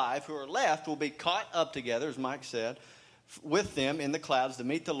who are alive, who are left, will be caught up together," as Mike said, "with them in the clouds to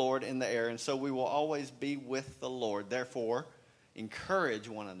meet the Lord in the air. And so we will always be with the Lord. Therefore, encourage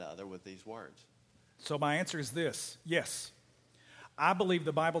one another with these words." So my answer is this. Yes, I believe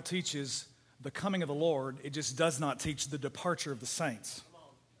the Bible teaches the coming of the Lord. It just does not teach the departure of the saints.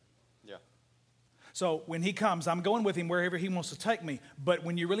 So when he comes, I'm going with him wherever he wants to take me. But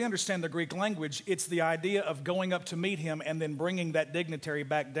when you really understand the Greek language, it's the idea of going up to meet him and then bringing that dignitary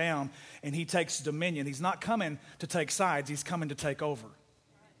back down, and he takes dominion. He's not coming to take sides. He's coming to take over.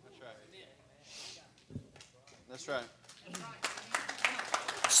 That's right.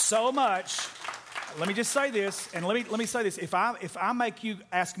 So much. Let me just say this, and let me say this. If I make you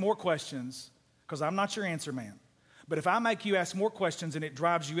ask more questions, because I'm not your answer man, but if I make you ask more questions and it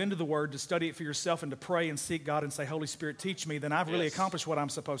drives you into the Word to study it for yourself and to pray and seek God and say, "Holy Spirit, teach me," then I've really accomplished what I'm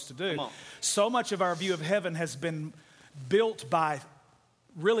supposed to do. So much of our view of heaven has been built by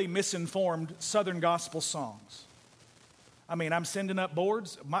really misinformed Southern gospel songs. I mean, I'm sending up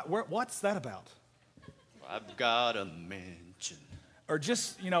boards. What's that about? I've got a mansion. Or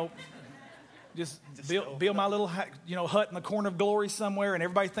just build my little hut in the corner of glory somewhere, and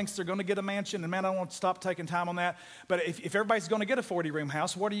everybody thinks they're going to get a mansion. And man, I don't want to stop taking time on that. But if everybody's going to get a 40-room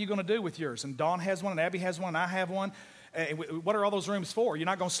house, what are you going to do with yours? And Dawn has one, and Abby has one, and I have one. What are all those rooms for? You're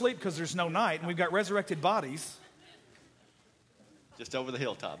not going to sleep because there's no night, and we've got resurrected bodies. Just over the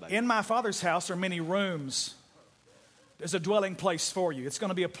hilltop, baby. In my Father's house are many rooms. There's a dwelling place for you. It's going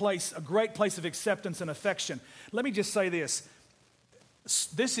to be a great place of acceptance and affection. Let me just say this.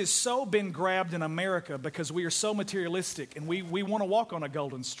 This has so been grabbed in America because we are so materialistic, and we want to walk on a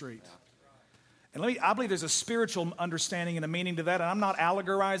golden street. And I believe there's a spiritual understanding and a meaning to that, and I'm not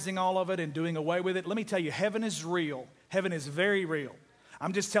allegorizing all of it and doing away with it. Let me tell you, heaven is real. Heaven is very real.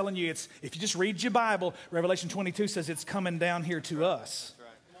 I'm just telling you, if you just read your Bible, Revelation 22 says it's coming down here to us. That's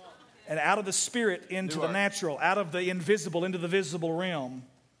right. And out of the spirit into the natural, out of the invisible into the visible realm.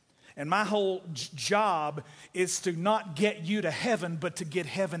 And my whole job is to not get you to heaven, but to get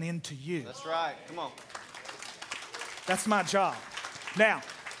heaven into you. That's right. Come on. That's my job. Now,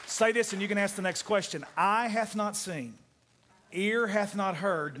 say this and you can ask the next question. Eye hath not seen, ear hath not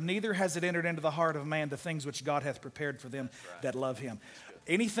heard, neither has it entered into the heart of man the things which God hath prepared for them that love him.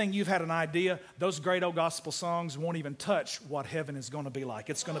 Anything you've had an idea, those great old gospel songs won't even touch what heaven is going to be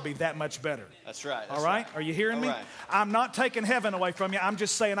like. It's going to be that much better. That's right. All right? Are you hearing me? Right. I'm not taking heaven away from you. I'm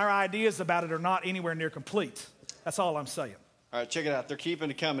just saying our ideas about it are not anywhere near complete. That's all I'm saying. All right, check it out. They're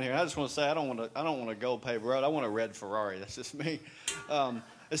keeping it coming here. I just want to say I don't want a gold paved road. I want a red Ferrari. That's just me.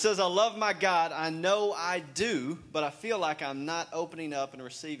 It says, I love my God. I know I do, but I feel like I'm not opening up and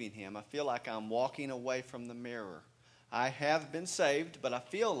receiving him. I feel like I'm walking away from the mirror. I have been saved, but I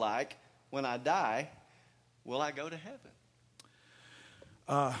feel like when I die, will I go to heaven?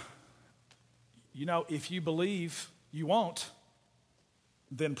 If you believe you won't,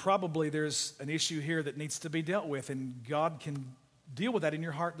 then probably there's an issue here that needs to be dealt with, and God can deal with that in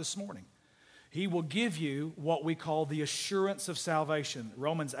your heart this morning. He will give you what we call the assurance of salvation.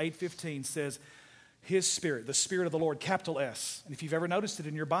 Romans 8:15 says, his Spirit, the Spirit of the Lord, capital S. And if you've ever noticed it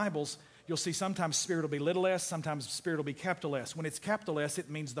in your Bibles, you'll see sometimes Spirit will be little s, sometimes Spirit will be capital S. When it's capital S, it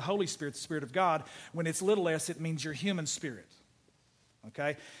means the Holy Spirit, the Spirit of God. When it's little s, it means your human spirit.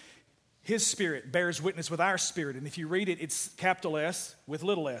 Okay? His Spirit bears witness with our spirit. And if you read it, it's capital S with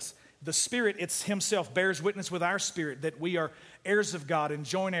little s. The Spirit, it's himself, bears witness with our spirit that we are heirs of God and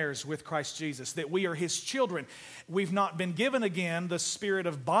joint heirs with Christ Jesus, that we are his children. We've not been given again the spirit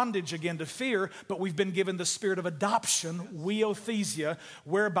of bondage again to fear, but we've been given the spirit of adoption, weothesia,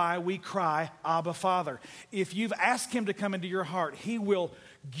 whereby we cry, Abba, Father. If you've asked him to come into your heart, he will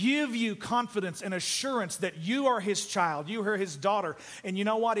give you confidence and assurance that you are his child, you are his daughter. And you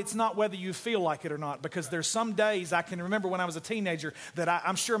know what? It's not whether you feel like it or not, because there's some days I can remember when I was a teenager that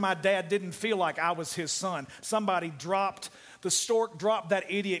I'm sure my dad didn't feel like I was his son. The stork dropped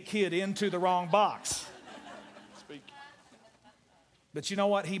that idiot kid into the wrong box. Speak. But you know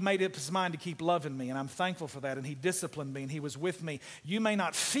what? He made up his mind to keep loving me, and I'm thankful for that, and he disciplined me, and he was with me. You may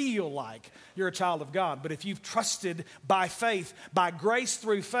not feel like you're a child of God, but if you've trusted by faith, by grace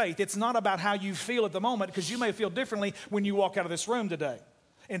through faith, it's not about how you feel at the moment, because you may feel differently when you walk out of this room today.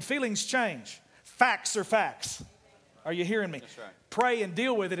 And feelings change. Facts are facts. Are you hearing me? That's right. Pray and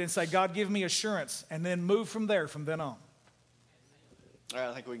deal with it and say, God, give me assurance, and then move from there from then on. All right,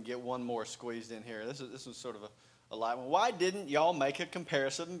 I think we can get one more squeezed in here. This is sort of a light one. Why didn't y'all make a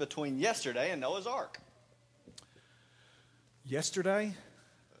comparison between yesterday and Noah's Ark? Yesterday?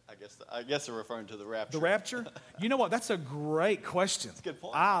 I guess they're referring to the rapture. The rapture? You know what? That's a great question. That's a good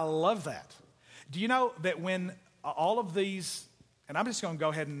point. I love that. Do you know that when all of these, and I'm just going to go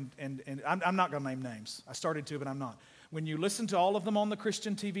ahead and I'm not going to name names. I started to, but I'm not. When you listen to all of them on the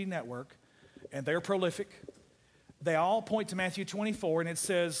Christian TV network, and they're prolific, they all point to Matthew 24, and it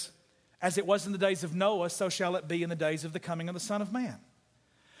says, as it was in the days of Noah, so shall it be in the days of the coming of the Son of Man.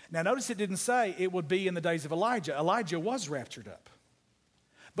 Now, notice it didn't say it would be in the days of Elijah. Elijah was raptured up.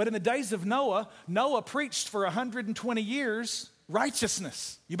 But in the days of Noah, Noah preached for 120 years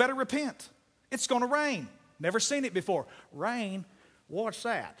righteousness. You better repent. It's going to rain. Never seen it before. Rain? What's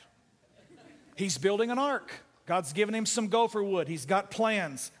that? He's building an ark. God's given him some gopher wood. He's got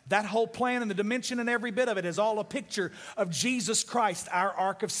plans. That whole plan and the dimension and every bit of it is all a picture of Jesus Christ, our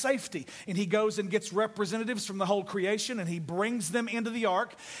ark of safety. And he goes and gets representatives from the whole creation and he brings them into the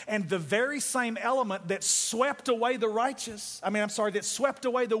ark. And the very same element that swept away that swept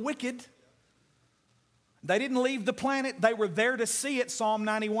away the wicked, they didn't leave the planet. They were there to see it. Psalm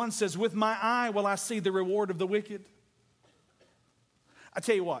 91 says, with my eye will I see the reward of the wicked. I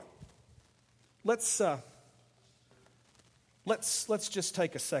tell you what, let's just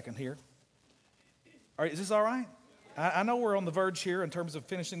take a second here. All right, is this all right? I know we're on the verge here in terms of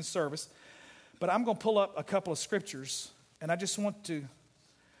finishing the service, but I'm going to pull up a couple of scriptures, and I just want to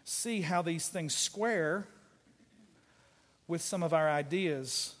see how these things square with some of our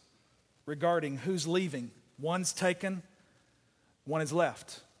ideas regarding who's leaving. One's taken, one is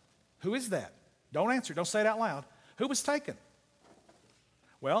left. Who is that? Don't answer. Don't say it out loud. Who was taken?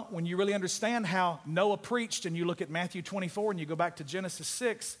 Well, when you really understand how Noah preached and you look at Matthew 24 and you go back to Genesis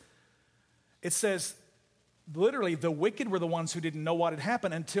 6, it says literally the wicked were the ones who didn't know what had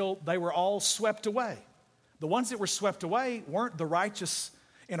happened until they were all swept away. The ones that were swept away weren't the righteous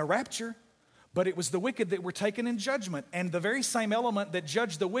in a rapture, but it was the wicked that were taken in judgment. And the very same element that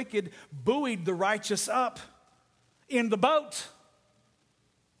judged the wicked buoyed the righteous up in the boat.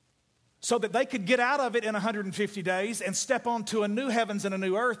 so that they could get out of it in 150 days and step onto a new heavens and a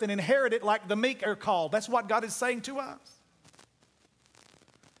new earth and inherit it like the meek are called. That's what God is saying to us.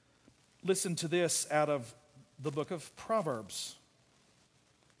 Listen to this out of the book of Proverbs.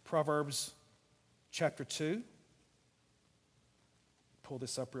 Proverbs chapter 2. Pull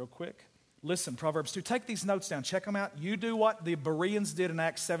this up real quick. Listen, Proverbs 2. Take these notes down. Check them out. You do what the Bereans did in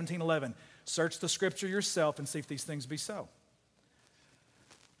Acts 17:11. Search the scripture yourself and see if these things be so.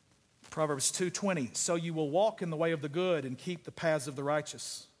 Proverbs 2:20. So you will walk in the way of the good and keep the paths of the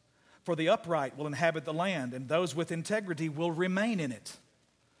righteous. For the upright will inhabit the land, and those with integrity will remain in it.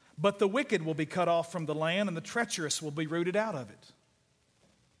 But the wicked will be cut off from the land, and the treacherous will be rooted out of it.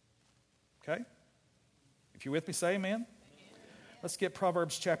 Okay? If you're with me, say amen. Let's get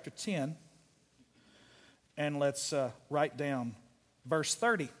Proverbs chapter 10, and let's write down verse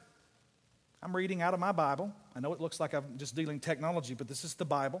 30. I'm reading out of my Bible. I know it looks like I'm just dealing technology, but this is the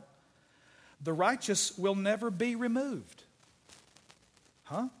Bible. The righteous will never be removed.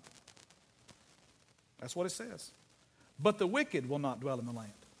 Huh? That's what it says. But the wicked will not dwell in the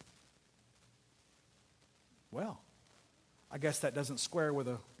land. Well, I guess that doesn't square with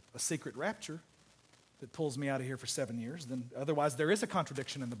a secret rapture that pulls me out of here for 7 years. Then otherwise there is a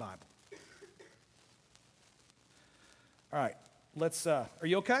contradiction in the Bible. All right, let's, are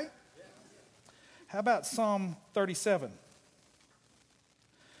you okay? How about Psalm 37?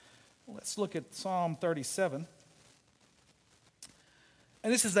 Let's look at Psalm 37.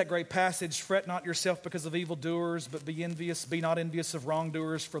 And this is that great passage, fret not yourself because of evildoers, but be envious, be not envious of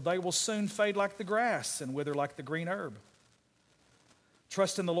wrongdoers, for they will soon fade like the grass and wither like the green herb.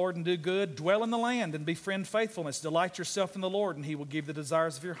 Trust in the Lord and do good, dwell in the land and befriend faithfulness. Delight yourself in the Lord and he will give the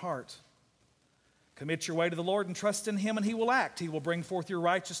desires of your heart. Commit your way to the Lord and trust in him and he will act. He will bring forth your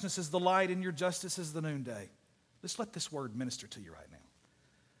righteousness as the light and your justice as the noonday. Let's let this word minister to you right now.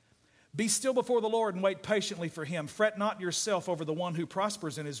 Be still before the Lord and wait patiently for him. Fret not yourself over the one who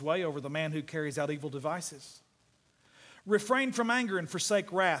prospers in his way, over the man who carries out evil devices. Refrain from anger and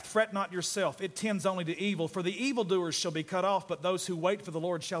forsake wrath. Fret not yourself. It tends only to evil. For the evildoers shall be cut off, but those who wait for the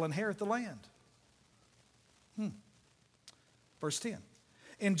Lord shall inherit the land. Verse 10.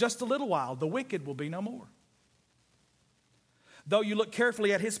 In just a little while, the wicked will be no more. Though you look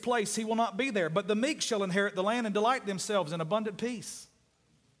carefully at his place, he will not be there. But the meek shall inherit the land and delight themselves in abundant peace.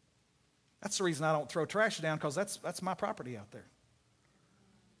 That's the reason I don't throw trash down, because that's my property out there.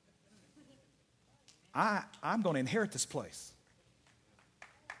 I'm going to inherit this place.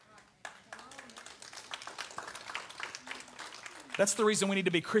 That's the reason we need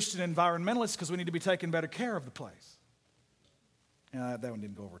to be Christian environmentalists, because we need to be taking better care of the place. That one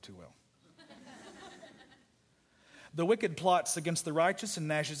didn't go over too well. The wicked plots against the righteous and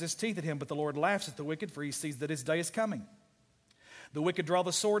gnashes his teeth at him, but the Lord laughs at the wicked, for he sees that his day is coming. The wicked draw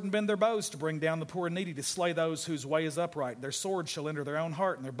the sword and bend their bows to bring down the poor and needy, to slay those whose way is upright. Their swords shall enter their own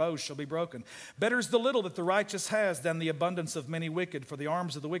heart, and their bows shall be broken. Better is the little that the righteous has than the abundance of many wicked, for the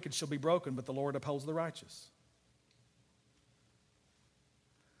arms of the wicked shall be broken, but the Lord upholds the righteous.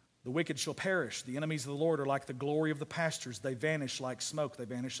 The wicked shall perish. The enemies of the Lord are like the glory of the pastures. They vanish like smoke. They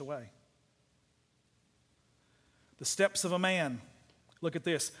vanish away. The steps of a man, look at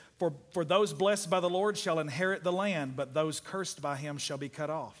this. For those blessed by the Lord shall inherit the land, but those cursed by him shall be cut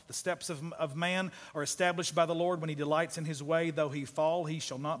off. The steps of man are established by the Lord when he delights in his way. Though he fall, he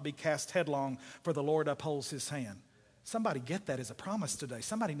shall not be cast headlong, for the Lord upholds his hand. Somebody get that as a promise today.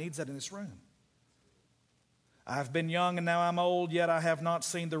 Somebody needs that in this room. I have been young and now I'm old, yet I have not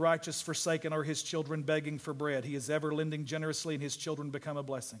seen the righteous forsaken or his children begging for bread. He is ever lending generously, and his children become a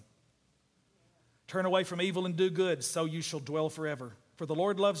blessing. Turn away from evil and do good, so you shall dwell forever. For the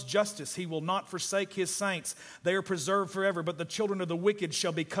Lord loves justice. He will not forsake his saints. They are preserved forever, but the children of the wicked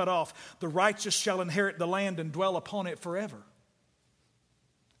shall be cut off. The righteous shall inherit the land and dwell upon it forever.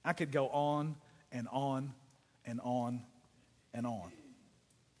 I could go on and on and on and on.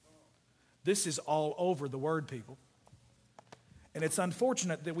 This is all over the word, people. And it's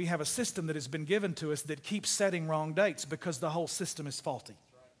unfortunate that we have a system that has been given to us that keeps setting wrong dates, because the whole system is faulty.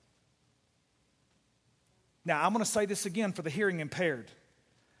 Now, I'm going to say this again for the hearing impaired.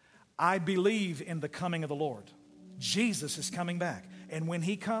 I believe in the coming of the Lord. Jesus is coming back. And when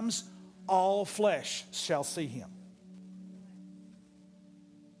he comes, all flesh shall see him.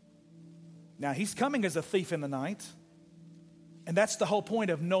 Now, he's coming as a thief in the night. And that's the whole point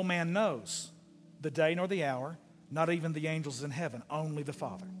of no man knows the day nor the hour, not even the angels in heaven, only the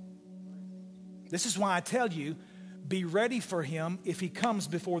Father. This is why I tell you, be ready for him if he comes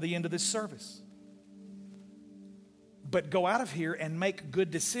before the end of this service. But go out of here and make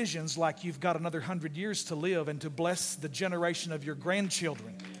good decisions like you've got another 100 years to live and to bless the generation of your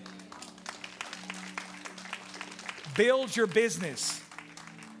grandchildren. Build your business.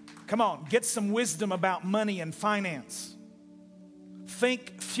 Come on, get some wisdom about money and finance.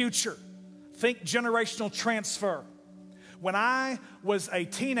 Think future. Think generational transfer. When I was a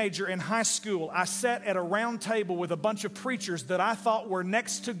teenager in high school, I sat at a round table with a bunch of preachers that I thought were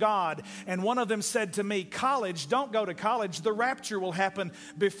next to God. And one of them said to me, "College, don't go to college. The rapture will happen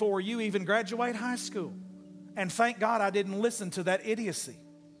before you even graduate high school." And thank God I didn't listen to that idiocy.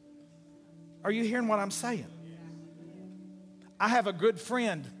 Are you hearing what I'm saying? I have a good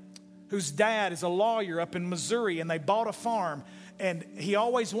friend whose dad is a lawyer up in Missouri, and they bought a farm, and he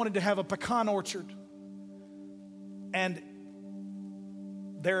always wanted to have a pecan orchard. And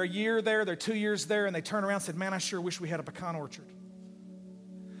they're a year there, they're 2 years there, and they turn around and said, "Man, I sure wish we had a pecan orchard."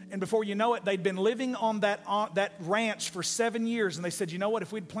 And before you know it, they'd been living on that ranch for 7 years, and they said, "You know what,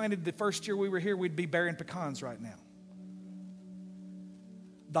 if we'd planted the first year we were here, we'd be bearing pecans right now."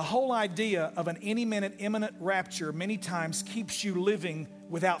 The whole idea of an any-minute imminent rapture many times keeps you living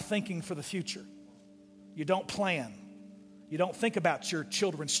without thinking for the future. You don't plan. You don't think about your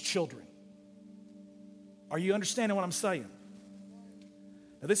children's children. Are you understanding what I'm saying?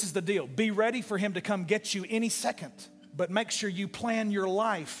 Now, this is the deal. Be ready for him to come get you any second, but make sure you plan your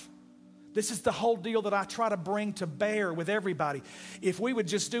life. This is the whole deal that I try to bring to bear with everybody. If we would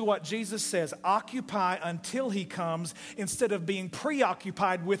just do what Jesus says, occupy until he comes, instead of being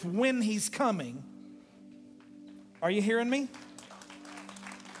preoccupied with when he's coming. Are you hearing me?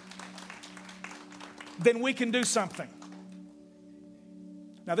 Then we can do something.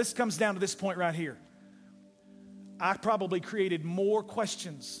 Now, this comes down to this point right here. I probably created more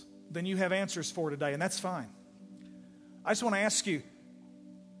questions than you have answers for today, and that's fine. I just want to ask you,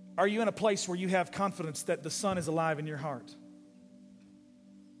 are you in a place where you have confidence that the Son is alive in your heart?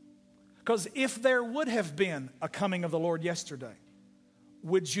 Because if there would have been a coming of the Lord yesterday,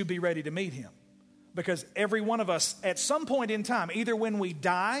 would you be ready to meet him? Because every one of us at some point in time, either when we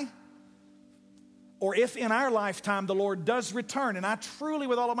die or if in our lifetime the Lord does return, and I truly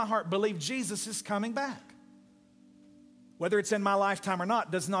with all of my heart believe Jesus is coming back. Whether it's in my lifetime or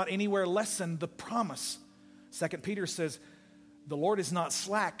not does not anywhere lessen the promise. 2 Peter says, "The Lord is not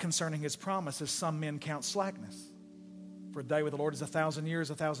slack concerning his promise, as some men count slackness. For a day with the Lord is 1,000 years,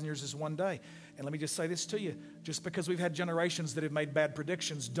 1,000 years is one day." And let me just say this to you. Just because we've had generations that have made bad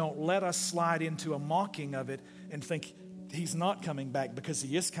predictions, don't let us slide into a mocking of it and think he's not coming back, because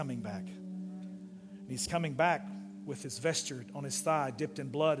he is coming back. And he's coming back with his vesture on his thigh dipped in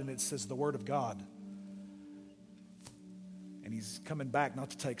blood, and it says the word of God. And he's coming back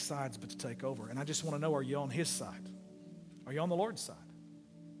not to take sides, but to take over. And I just want to know, are you on his side? Are you on the Lord's side?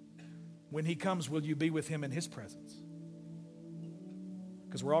 When he comes, will you be with him in his presence?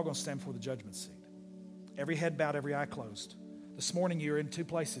 Because we're all going to stand before the judgment seat. Every head bowed, every eye closed. This morning you're in two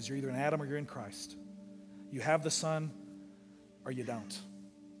places. You're either in Adam or you're in Christ. You have the Son or you don't.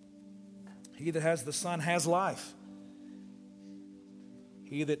 He that has the Son has life.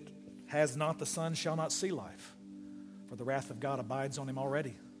 He that has not the Son shall not see life, for the wrath of God abides on him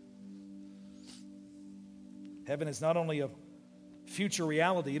already. Heaven is not only a future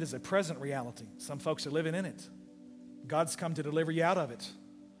reality, it is a present reality. Some folks are living in it. God's come to deliver you out of it,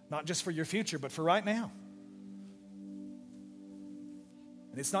 not just for your future, but for right now.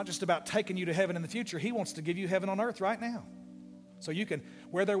 And it's not just about taking you to heaven in the future. He wants to give you heaven on earth right now. So you can,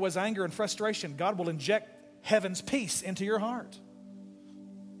 where there was anger and frustration, God will inject heaven's peace into your heart.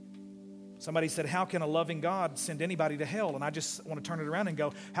 Somebody said, "How can a loving God send anybody to hell?" And I just want to turn it around and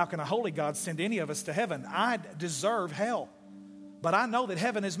go, how can a holy God send any of us to heaven? I deserve hell, but I know that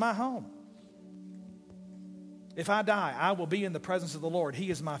heaven is my home. If I die, I will be in the presence of the Lord.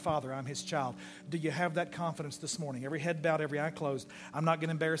 He is my Father. I'm his child. Do you have that confidence this morning? Every head bowed, every eye closed. I'm not going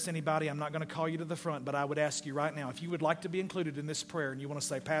to embarrass anybody. I'm not going to call you to the front, but I would ask you right now, if you would like to be included in this prayer and you want to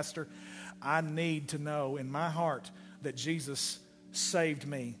say, "Pastor, I need to know in my heart that Jesus saved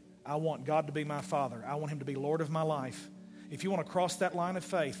me. I want God to be my Father. I want him to be Lord of my life." If you want to cross that line of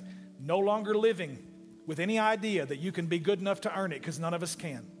faith, no longer living with any idea that you can be good enough to earn it, because none of us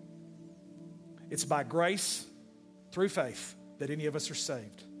can. It's by grace, through faith, that any of us are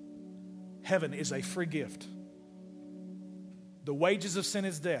saved. Heaven is a free gift. The wages of sin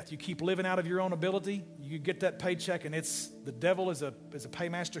is death. You keep living out of your own ability, you get that paycheck, and it's the devil is a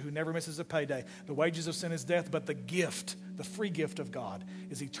paymaster who never misses a payday. The wages of sin is death, but the gift, the free gift of God,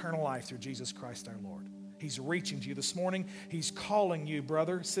 is eternal life through Jesus Christ our Lord. He's reaching to you this morning. He's calling you,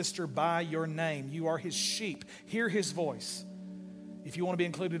 brother, sister, by your name. You are his sheep. Hear his voice. If you want to be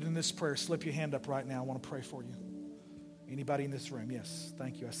included in this prayer, slip your hand up right now. I want to pray for you. Anybody in this room? Yes,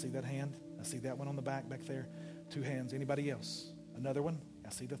 thank you. I see that hand. I see that one on the back there. 2 hands. Anybody else? Another one? I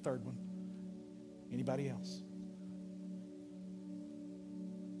see the third one. Anybody else?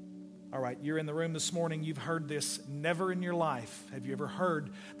 All right, you're in the room this morning. You've heard this. Never in your life have you ever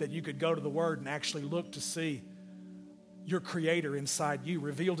heard that you could go to the Word and actually look to see your Creator inside you,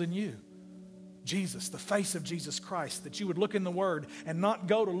 revealed in you. Jesus, the face of Jesus Christ, that you would look in the Word and not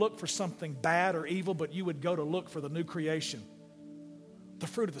go to look for something bad or evil, but you would go to look for the new creation, the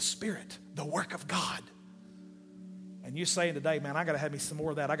fruit of the Spirit, the work of God. And you're saying today, man, I got to have me some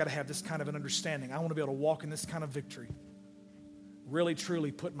more of that. I got to have this kind of an understanding. I want to be able to walk in this kind of victory. Really,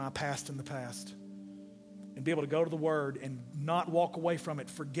 truly put my past in the past and be able to go to the Word and not walk away from it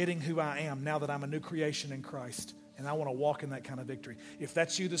forgetting who I am now that I'm a new creation in Christ. And I want to walk in that kind of victory. If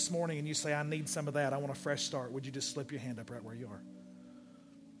that's you this morning and you say, I need some of that, I want a fresh start, would you just slip your hand up right where you are?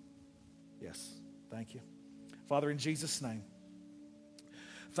 Yes, thank you. Father, in Jesus' name,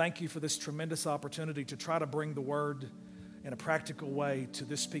 thank you for this tremendous opportunity to try to bring the Word in a practical way to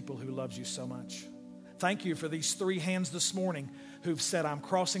this people who loves you so much. Thank you for these 3 hands this morning who've said, I'm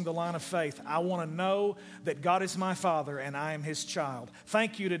crossing the line of faith. I want to know that God is my Father and I am His child.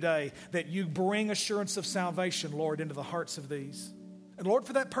 Thank you today that you bring assurance of salvation, Lord, into the hearts of these. And Lord,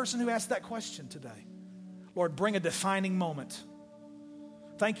 for that person who asked that question today, Lord, bring a defining moment.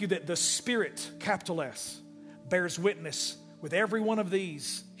 Thank you that the Spirit, capital S, bears witness with every one of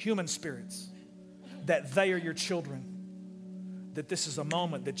these human spirits that they are your children. That this is a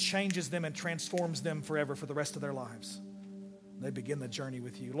moment that changes them and transforms them forever for the rest of their lives. They begin the journey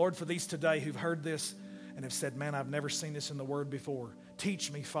with you. Lord, for these today who've heard this and have said, man, I've never seen this in the Word before.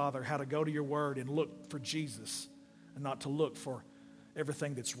 Teach me, Father, how to go to your Word and look for Jesus and not to look for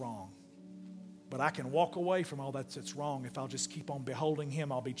everything that's wrong. But I can walk away from all that's wrong if I'll just keep on beholding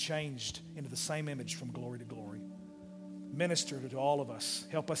Him. I'll be changed into the same image from glory to glory. Minister to all of us.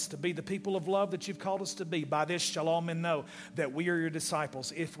 Help us to be the people of love that you've called us to be. By this shall all men know that we are your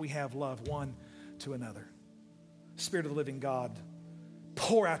disciples if we have love one to another. Spirit of the living God,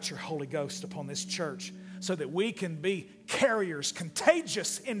 pour out your Holy Ghost upon this church so that we can be carriers,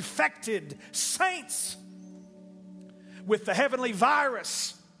 contagious, infected saints with the heavenly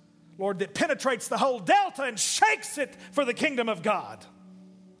virus, Lord, that penetrates the whole delta and shakes it for the kingdom of God.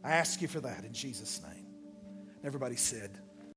 I ask you for that in Jesus' name. Everybody said,